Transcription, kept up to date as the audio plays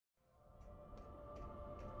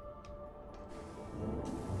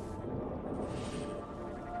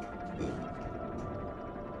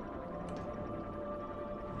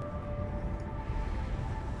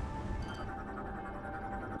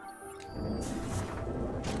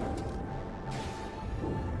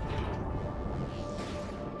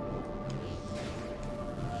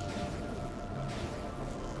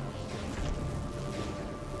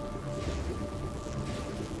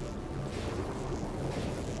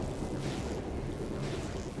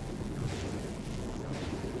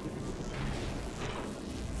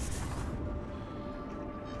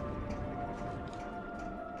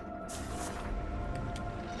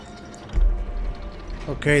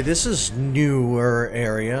Okay, this is newer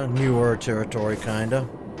area, newer territory, kinda.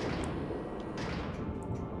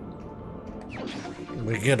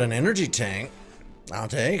 We get an energy tank. I'll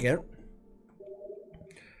take it.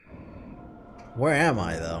 Where am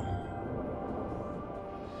I, though?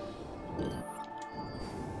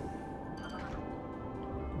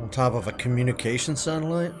 On top of a communication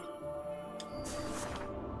satellite?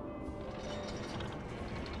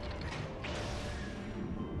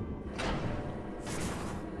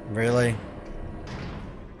 Really?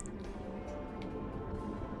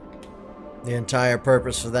 The entire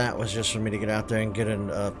purpose for that was just for me to get out there and get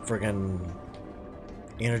a friggin'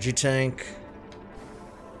 energy tank.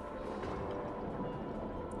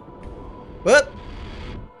 What?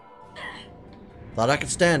 Thought I could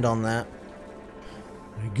stand on that.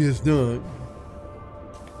 I guess not.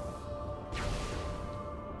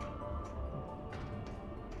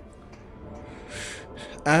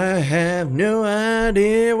 I have no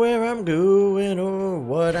idea where I'm going or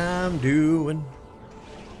what I'm doing.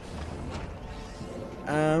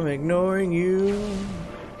 I'm ignoring you.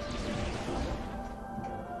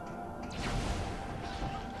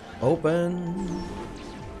 Open.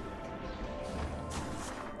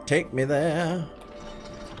 Take me there.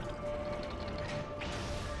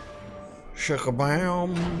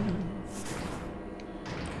 Shaka-bam.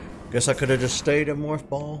 Guess I could have just stayed in Morph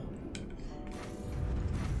Ball.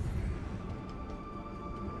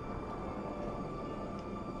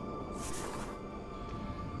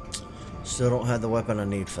 Still don't have the weapon I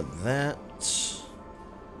need for that.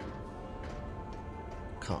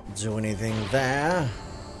 Can't do anything there.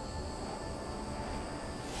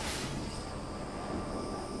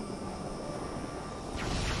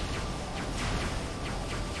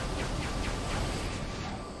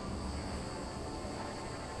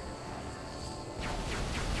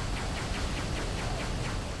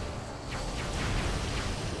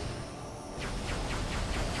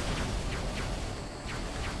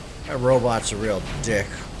 That robot's a real dick.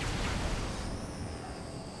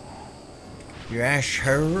 You ask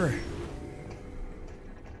her?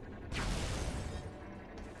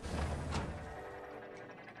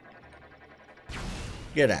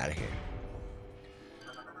 Get out of here.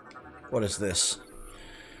 What is this?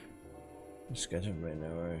 Let's get everybody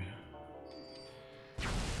know.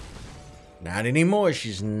 Not anymore,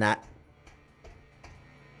 she's not.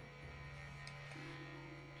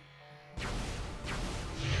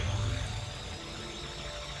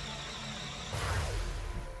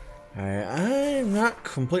 I'm not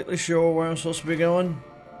completely sure where I'm supposed to be going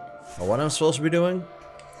or what I'm supposed to be doing.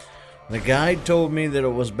 The guide told me that it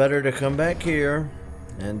was better to come back here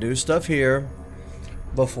and do stuff here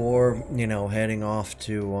before, you know, heading off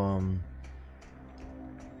to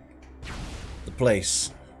the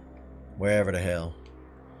place, wherever the hell.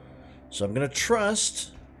 So I'm gonna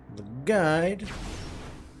trust the guide.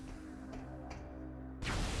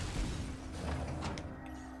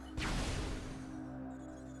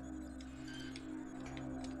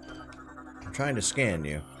 Trying to scan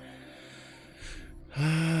you.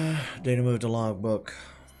 Data moved to logbook.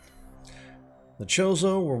 The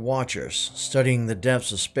Chozo were watchers, studying the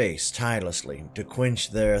depths of space tirelessly to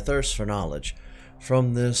quench their thirst for knowledge.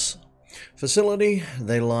 From this facility,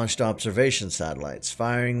 they launched observation satellites,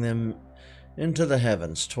 firing them into the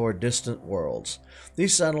heavens toward distant worlds.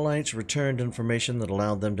 These satellites returned information that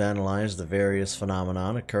allowed them to analyze the various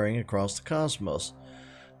phenomena occurring across the cosmos.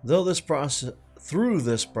 Through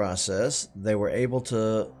this process, they were able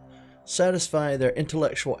to satisfy their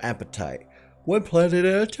intellectual appetite, one planet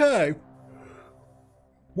at a time.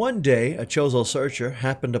 One day, a Chozo searcher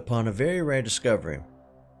happened upon a very rare discovery.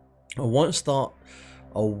 A once thought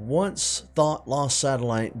lost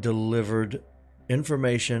satellite delivered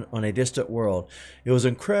information on a distant world. It was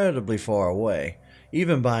incredibly far away,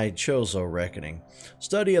 even by Chozo reckoning.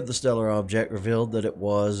 Study of the stellar object revealed that it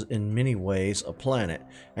was in many ways a planet,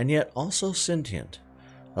 and yet also sentient,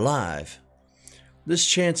 alive. This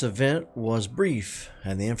chance event was brief,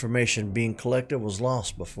 and the information being collected was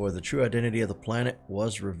lost before the true identity of the planet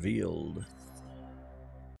was revealed.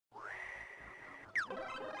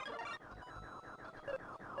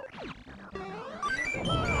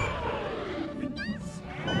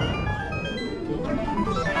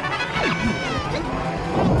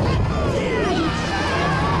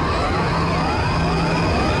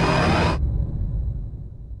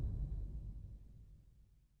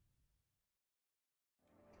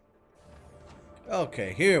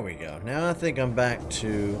 Okay, here we go. Now I think I'm back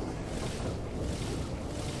to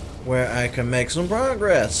where I can make some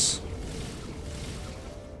progress.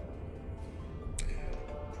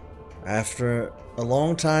 After a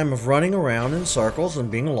long time of running around in circles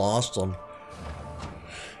and being lost on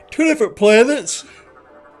Two different planets.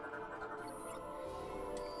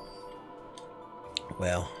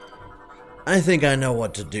 Well, I think I know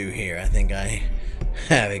what to do here. I think I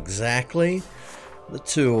have exactly the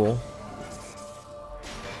tool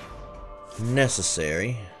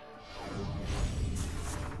necessary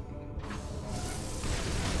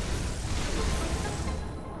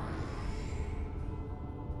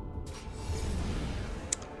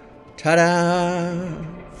ta-da!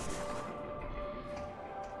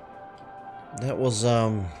 That was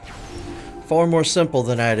far more simple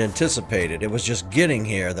than I had anticipated. It was just getting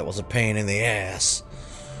here that was a pain in the ass.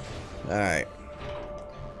 Alright.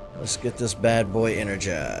 Let's get this bad boy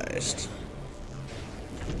energized.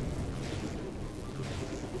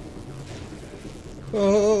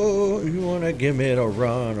 Oh, you wanna give me a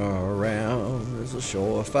run around? There's a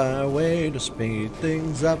surefire way to speed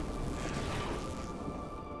things up.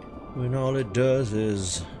 When all it does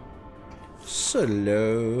is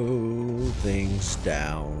slow things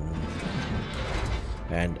down.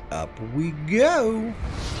 And up we go.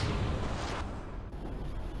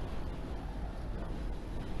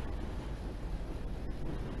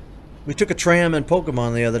 We took a tram in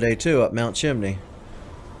Pokemon the other day too, up Mount Chimney.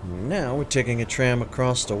 Now we're taking a tram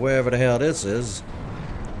across to wherever the hell this is.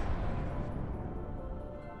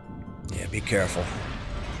 Yeah, be careful.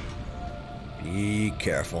 Be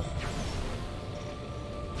careful.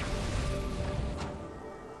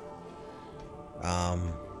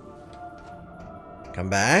 Come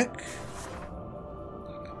back.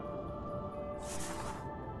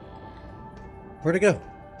 Where'd it go?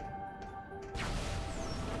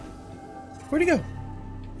 Where'd it go?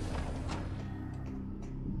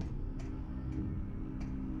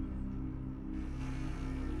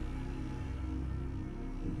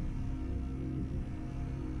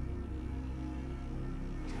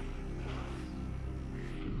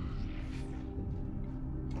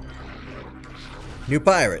 New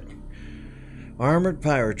pirate. Armored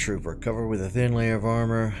pirate trooper, covered with a thin layer of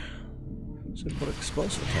armor. Should put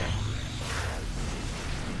explosive attack.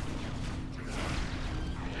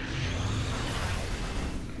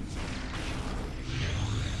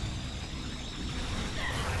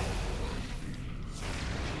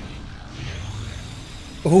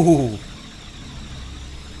 Ooh.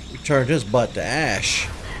 We turned his butt to ash.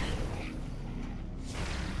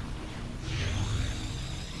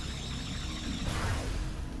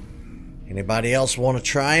 Anybody else want to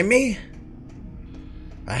try me?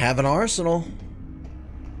 I have an arsenal.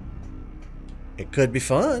 It could be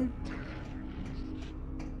fun.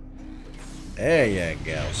 There you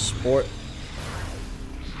go, sport.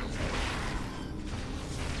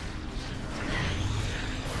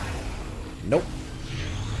 Nope.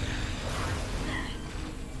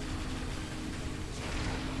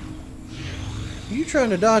 You trying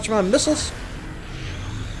to dodge my missiles?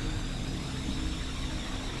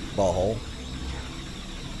 Ballhole.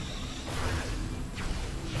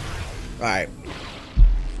 Alright.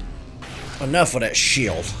 Enough of that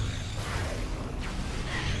shield.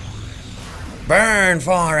 Burn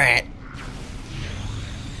for it!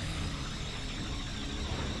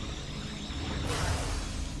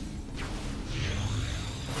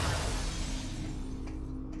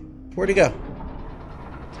 Where'd he go?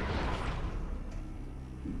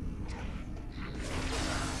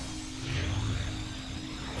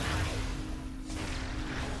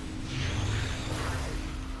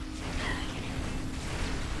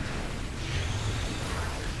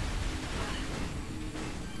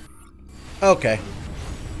 Okay.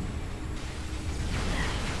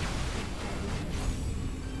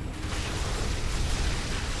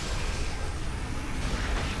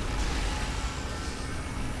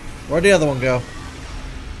 Where'd the other one go?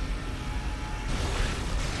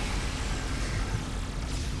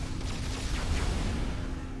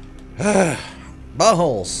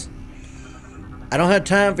 Buttholes. I don't have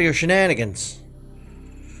time for your shenanigans.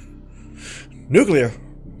 Nuclear.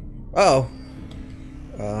 Uh-oh.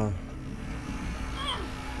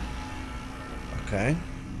 Okay.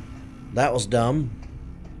 That was dumb.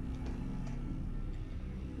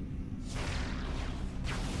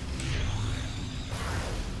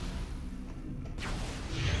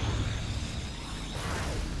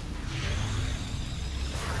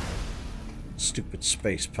 Stupid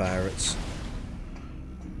space pirates.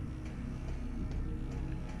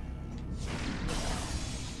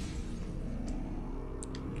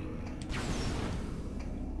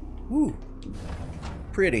 Ooh.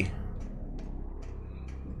 Pretty.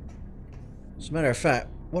 As a matter of fact,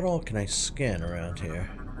 what all can I scan around here?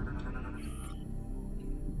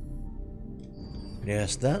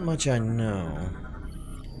 Yes, that much I know.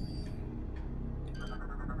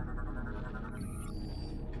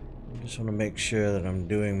 Just want to make sure that I'm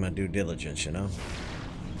doing my due diligence, you know?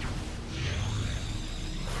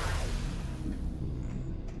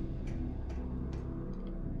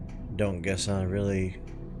 Don't guess I really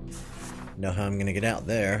know how I'm gonna get out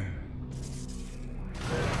there.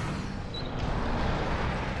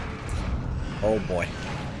 Oh boy.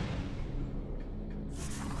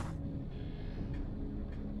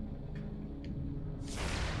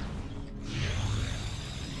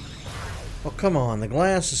 Oh, come on, the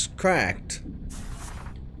glass is cracked.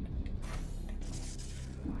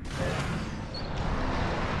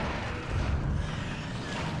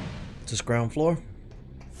 Is this ground floor?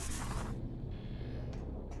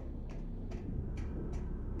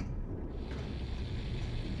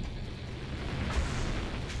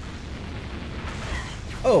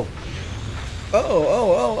 Oh.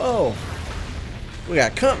 Oh. We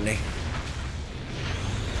got company.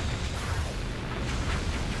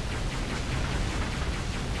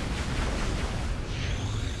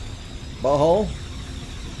 Butthole.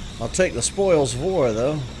 I'll take the spoils of war,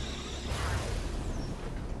 though.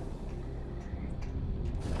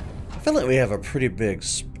 I feel like we have a pretty big...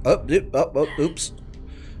 oops.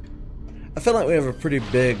 I feel like we have a pretty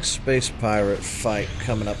big space pirate fight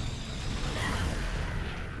coming up.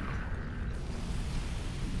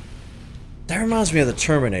 That reminds me of the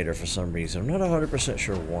Terminator for some reason. I'm not 100%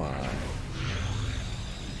 sure why.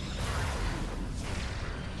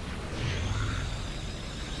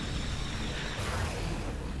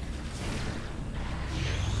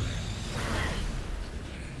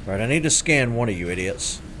 Alright, I need to scan one of you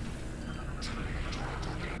idiots.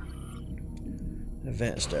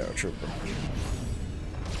 Advanced Arrow Trooper.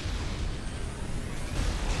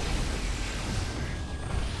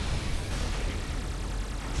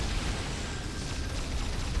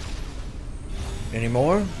 Any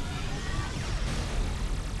more?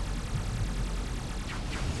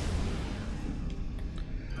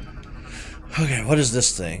 Okay, what is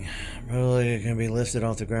this thing? Really, it can be lifted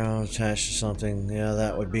off the ground, attached to something. Yeah,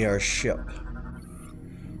 that would be our ship.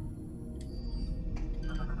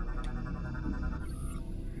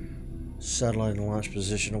 Satellite in launch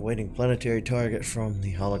position, awaiting planetary target from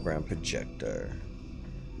the hologram projector.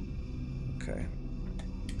 Okay.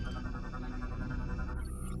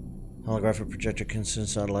 Holographic projector can send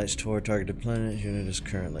satellites toward targeted planet. Unit is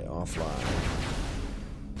currently offline.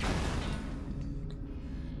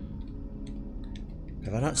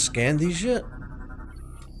 Have I not scanned these yet?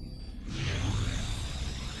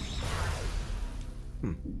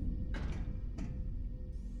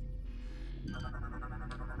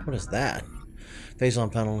 What is that? Phase-on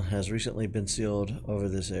panel has recently been sealed over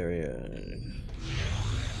this area.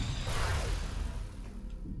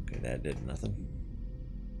 Okay, that did nothing.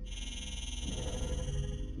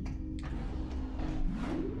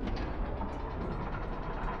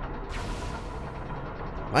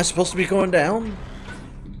 Am I supposed to be going down?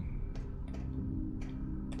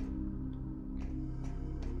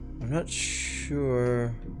 I'm not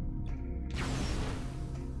sure.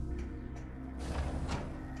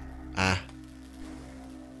 Ah.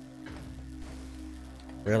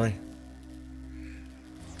 Really?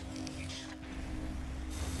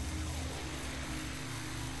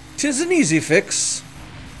 Tis an easy fix.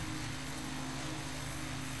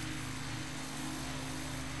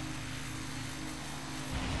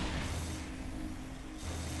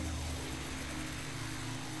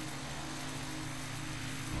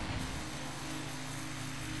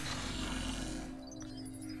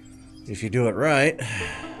 If you do it right.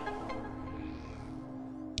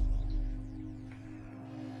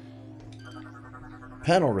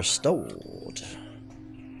 Panel restored.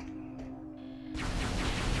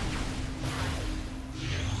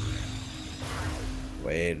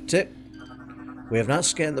 Wait a tick. We have not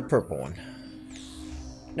scanned the purple one.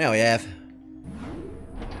 Now we have.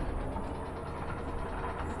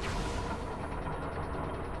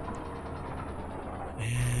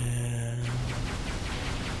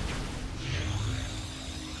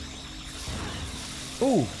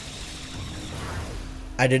 Ooh.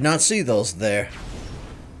 I did not see those there.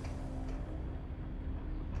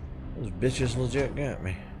 Those bitches legit got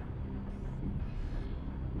me.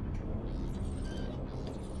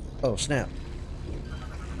 Oh, snap.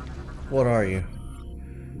 What are you?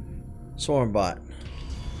 Swarm bot.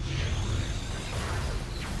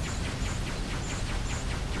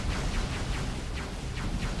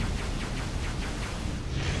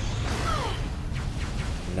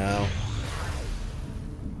 No.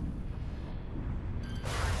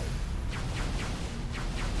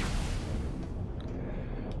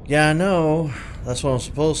 Yeah, I know. That's what I'm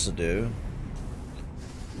supposed to do.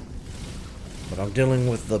 But I'm dealing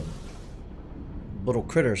with the little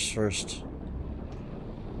critters first.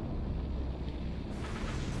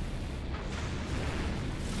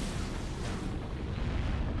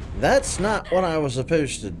 That's not what I was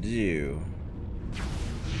supposed to do.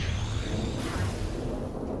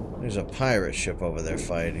 There's a pirate ship over there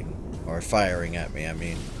fighting. Or firing at me, I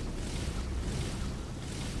mean.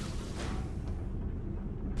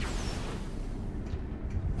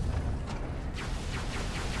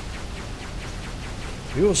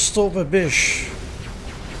 You stupid bitch.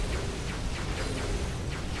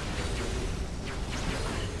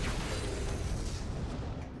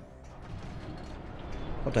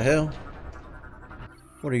 What the hell?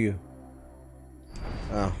 What are you?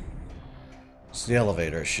 Oh. It's the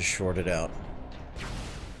elevator. It's just shorted out.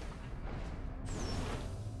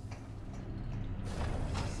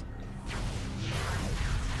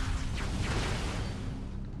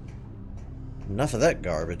 Enough of that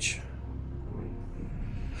garbage.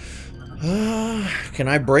 Can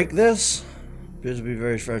I break this? Appears to be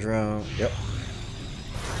very fragile. Yep.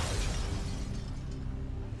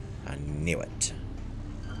 I knew it.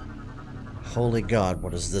 Holy God,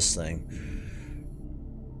 what is this thing?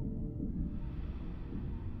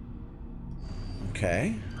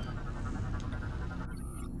 Okay.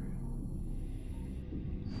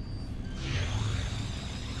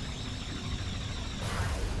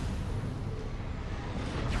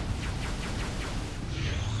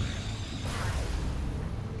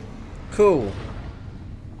 Cool.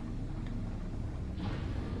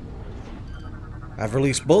 I've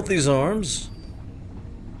released both these arms.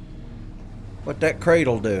 What that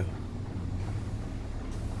cradle do?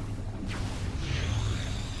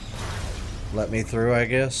 Let me through, I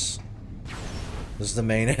guess. Is the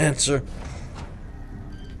main answer.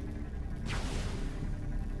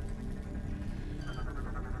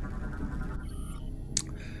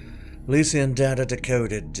 Elysian data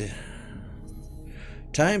decoded.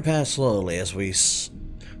 Time passed slowly as we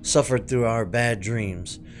suffered through our bad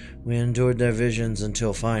dreams. We endured their visions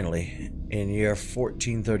until finally, in year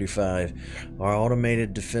 1435, our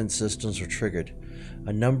automated defense systems were triggered.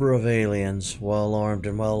 A number of aliens, well armed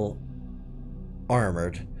and well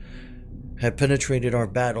armored, had penetrated our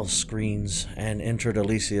battle screens and entered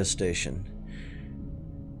Elysia Station.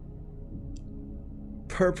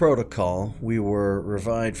 Per protocol, we were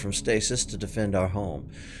revived from stasis to defend our home.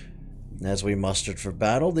 As we mustered for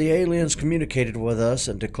battle, the aliens communicated with us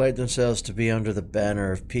and declared themselves to be under the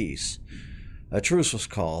banner of peace. A truce was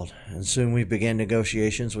called, and soon we began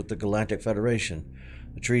negotiations with the Galactic Federation.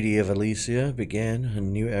 The Treaty of Elysia began a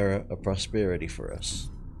new era of prosperity for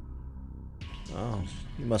us. Oh,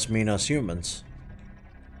 you must mean us humans.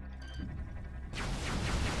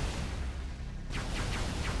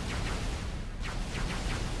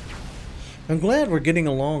 I'm glad we're getting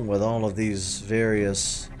along with all of these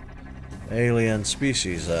various alien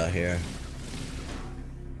species out here.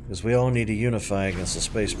 Because we all need to unify against the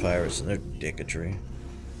space pirates and their dicketry.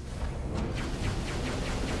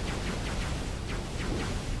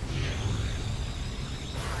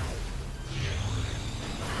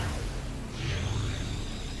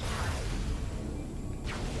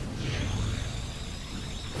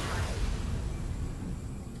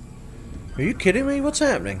 Are you kidding me? What's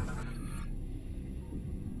happening?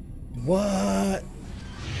 What?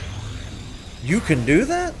 You can do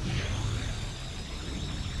that?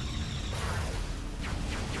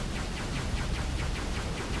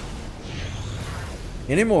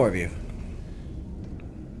 Any more of you?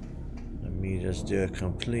 Let me just do a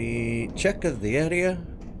complete check of the area.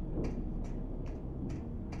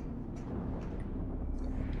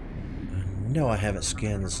 No, I haven't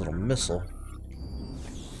scanned this little missile.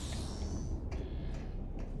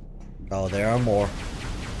 Oh, there are more.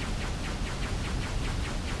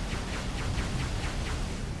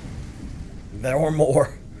 There were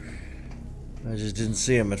more. I just didn't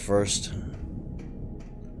see them at first.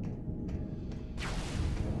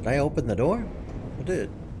 Did I open the door? I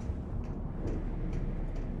did.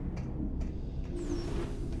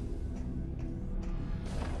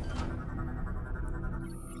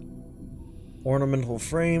 Ornamental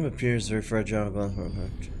frame appears very fragile.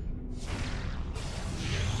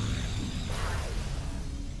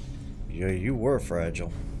 Yeah, you were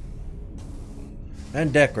fragile.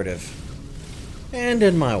 And decorative. And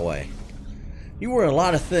in my way. You were a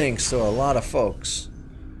lot of things to a lot of folks.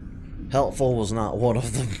 Helpful was not one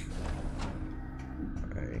of them.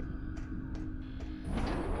 Alright.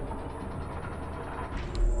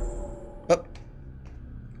 Oh.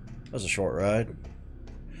 That was a short ride.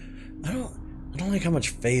 I don't like how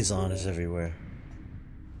much Phazon is everywhere.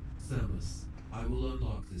 Samus, I will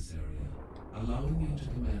unlock this area, allowing you to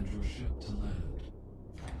command your ship to land.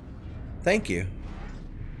 Thank you.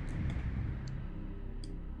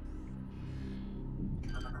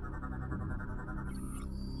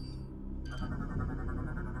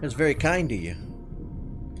 It's very kind to you.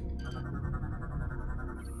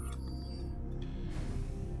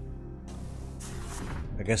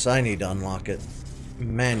 I guess I need to unlock it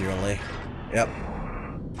manually. Yep.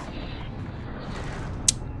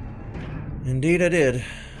 Indeed I did.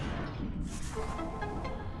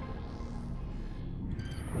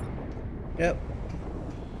 Yep.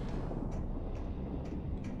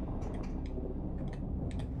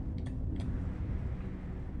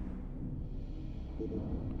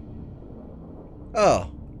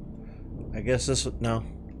 Oh. I guess this... No.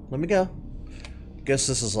 Let me go. Guess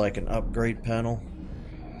this is like an upgrade panel.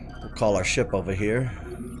 We'll call our ship over here.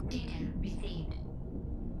 Data received.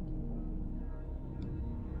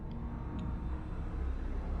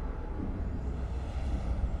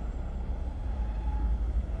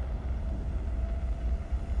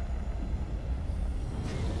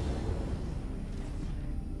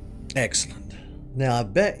 Excellent. Now I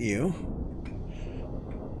bet you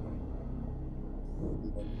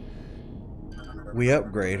we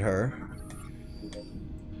upgrade her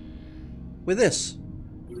with this.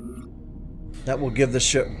 That will give the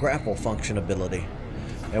ship grapple function ability,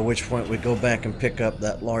 at which point we go back and pick up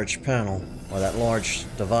that large panel, or that large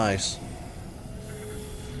device.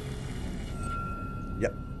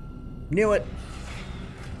 Yep. Knew it.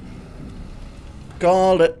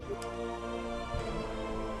 Called it.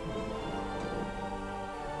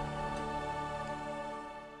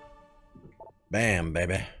 Bam,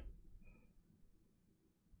 baby.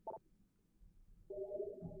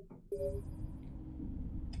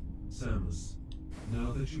 Samus,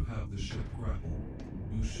 now that you have the ship grappled,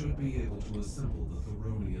 you should be able to assemble the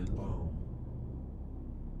Theronian bomb.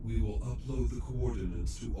 We will upload the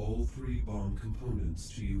coordinates to all 3 bomb components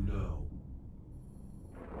to you now.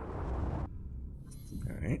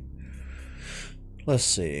 Alright. Let's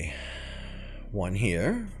see. One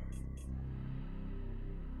here.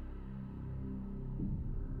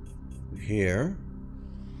 Here.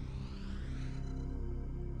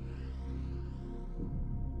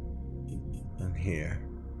 And here.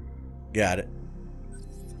 Got it.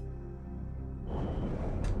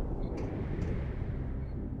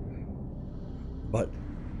 But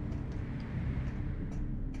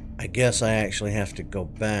I guess I actually have to go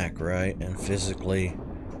back, right? And physically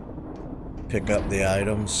pick up the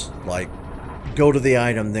items. Like, go to the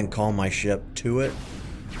item, then call my ship to it.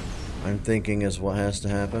 I'm thinking is what has to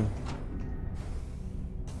happen.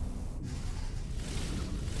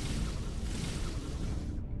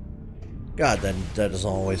 God, that is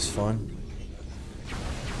always fun.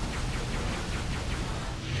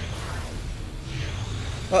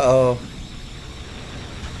 Uh-oh.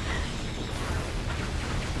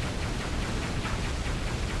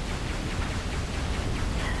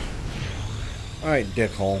 Alright,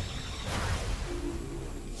 dickhole.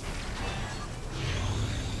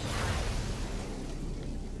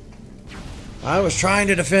 I was trying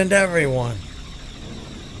to defend everyone.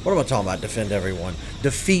 What am I talking about? Defend everyone.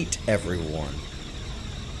 Defeat everyone.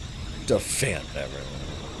 Defend everyone.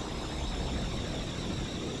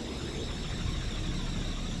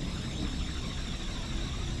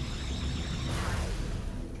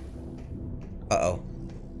 Uh-oh.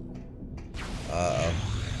 Uh-oh.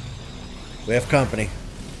 We have company.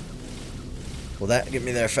 Will that get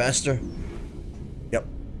me there faster? Yep.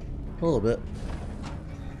 A little bit.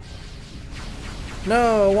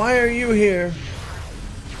 No, why are you here?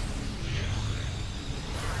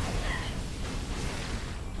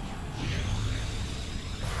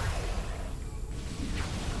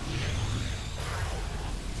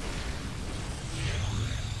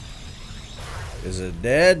 Is it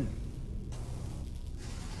dead?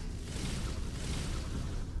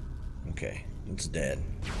 Okay, it's dead.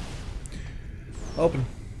 Open.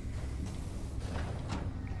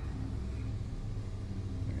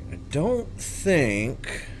 I don't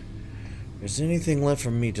think there's anything left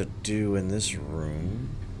for me to do in this room.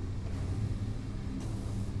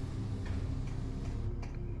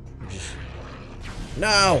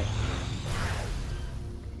 No!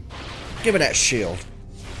 Give me that shield.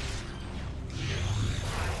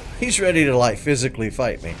 He's ready to, like, physically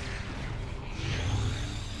fight me.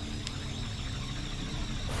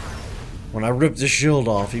 When I ripped the shield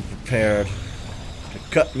off, he prepared to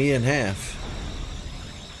cut me in half.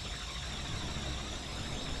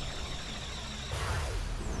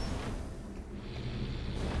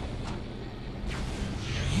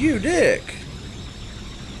 You dick!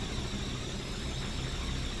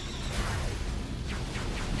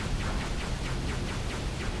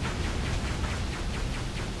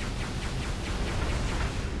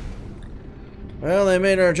 Well, they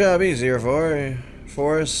made our job easier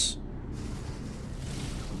for us.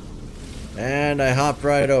 And I hopped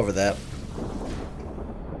right over that.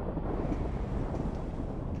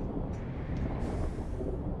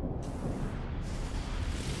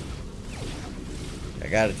 I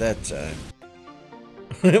got it that time.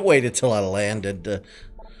 It waited till I landed to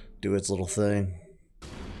do its little thing.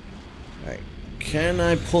 Alright. Can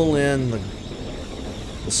I pull in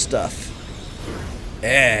the stuff?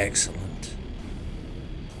 Excellent.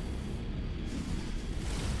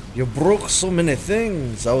 You broke so many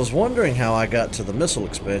things. I was wondering how I got to the missile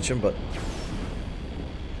expansion, but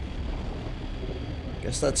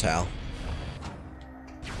guess that's how.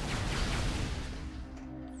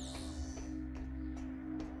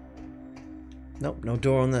 Nope, no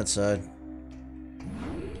door on that side.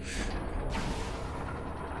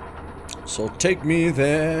 So take me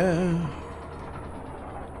there.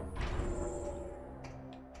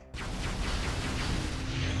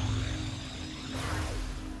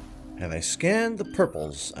 Have I scanned the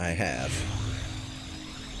purples? I have.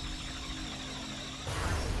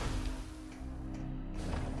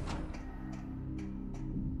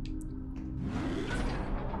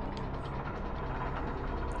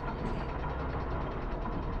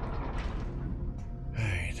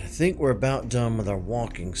 Alright, I think we're about done with our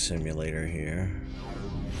walking simulator here.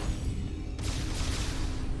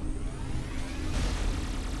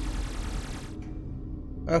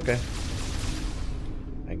 Okay.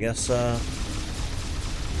 I guess, that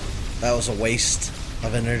was a waste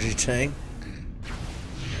of energy tank.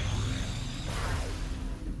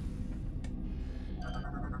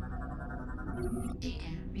 Data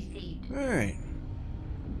received. Alright.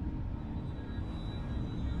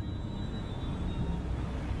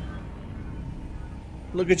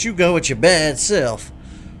 Look at you go with your bad self.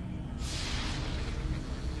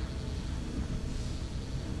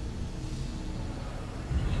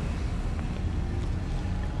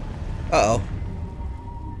 Uh-oh.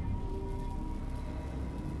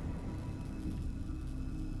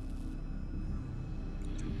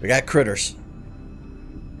 We got critters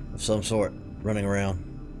of some sort running around.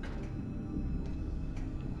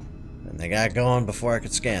 And they got gone before I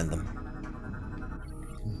could scan them.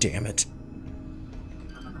 Damn it.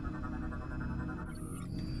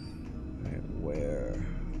 Alright,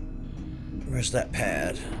 where's that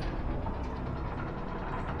pad?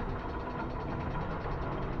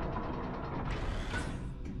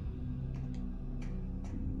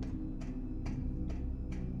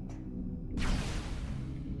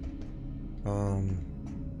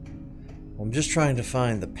 I'm just trying to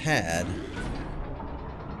find the pad.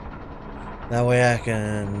 That way I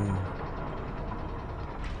can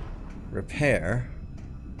repair.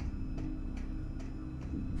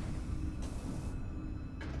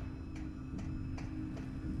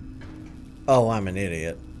 Oh, I'm an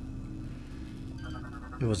idiot.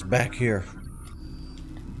 It was back here.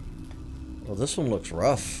 Well, this one looks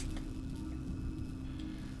rough.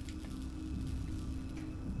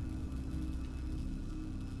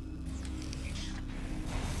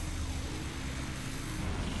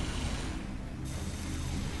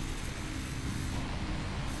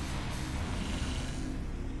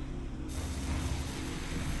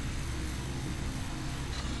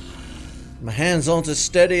 My hands aren't as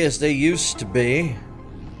steady as they used to be.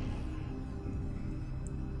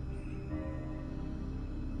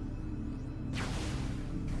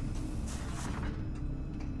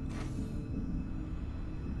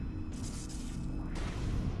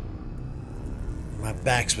 My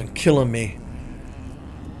back's been killing me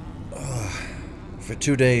for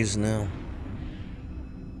 2 days now.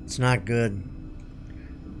 It's not good.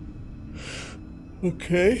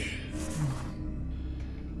 Okay.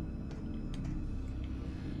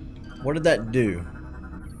 What did that do?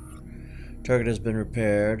 Target has been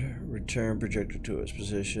repaired. Return projector to its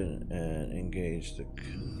position and engage the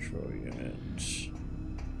control unit.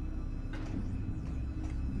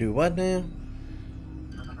 Do what now?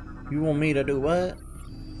 You want me to do what?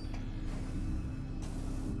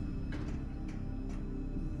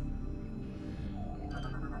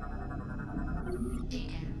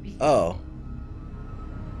 Data received. Oh.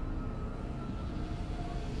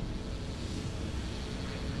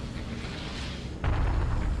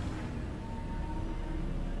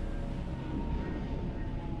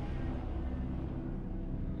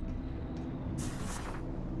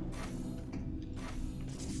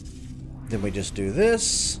 Then we just do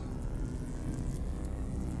this.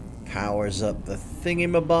 Powers up the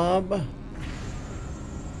thingamabob.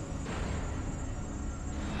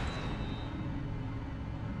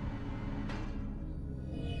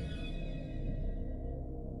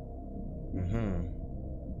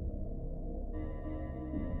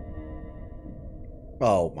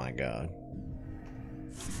 Oh my god.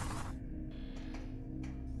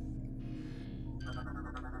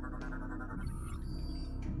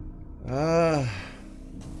 I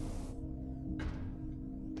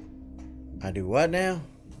do what now?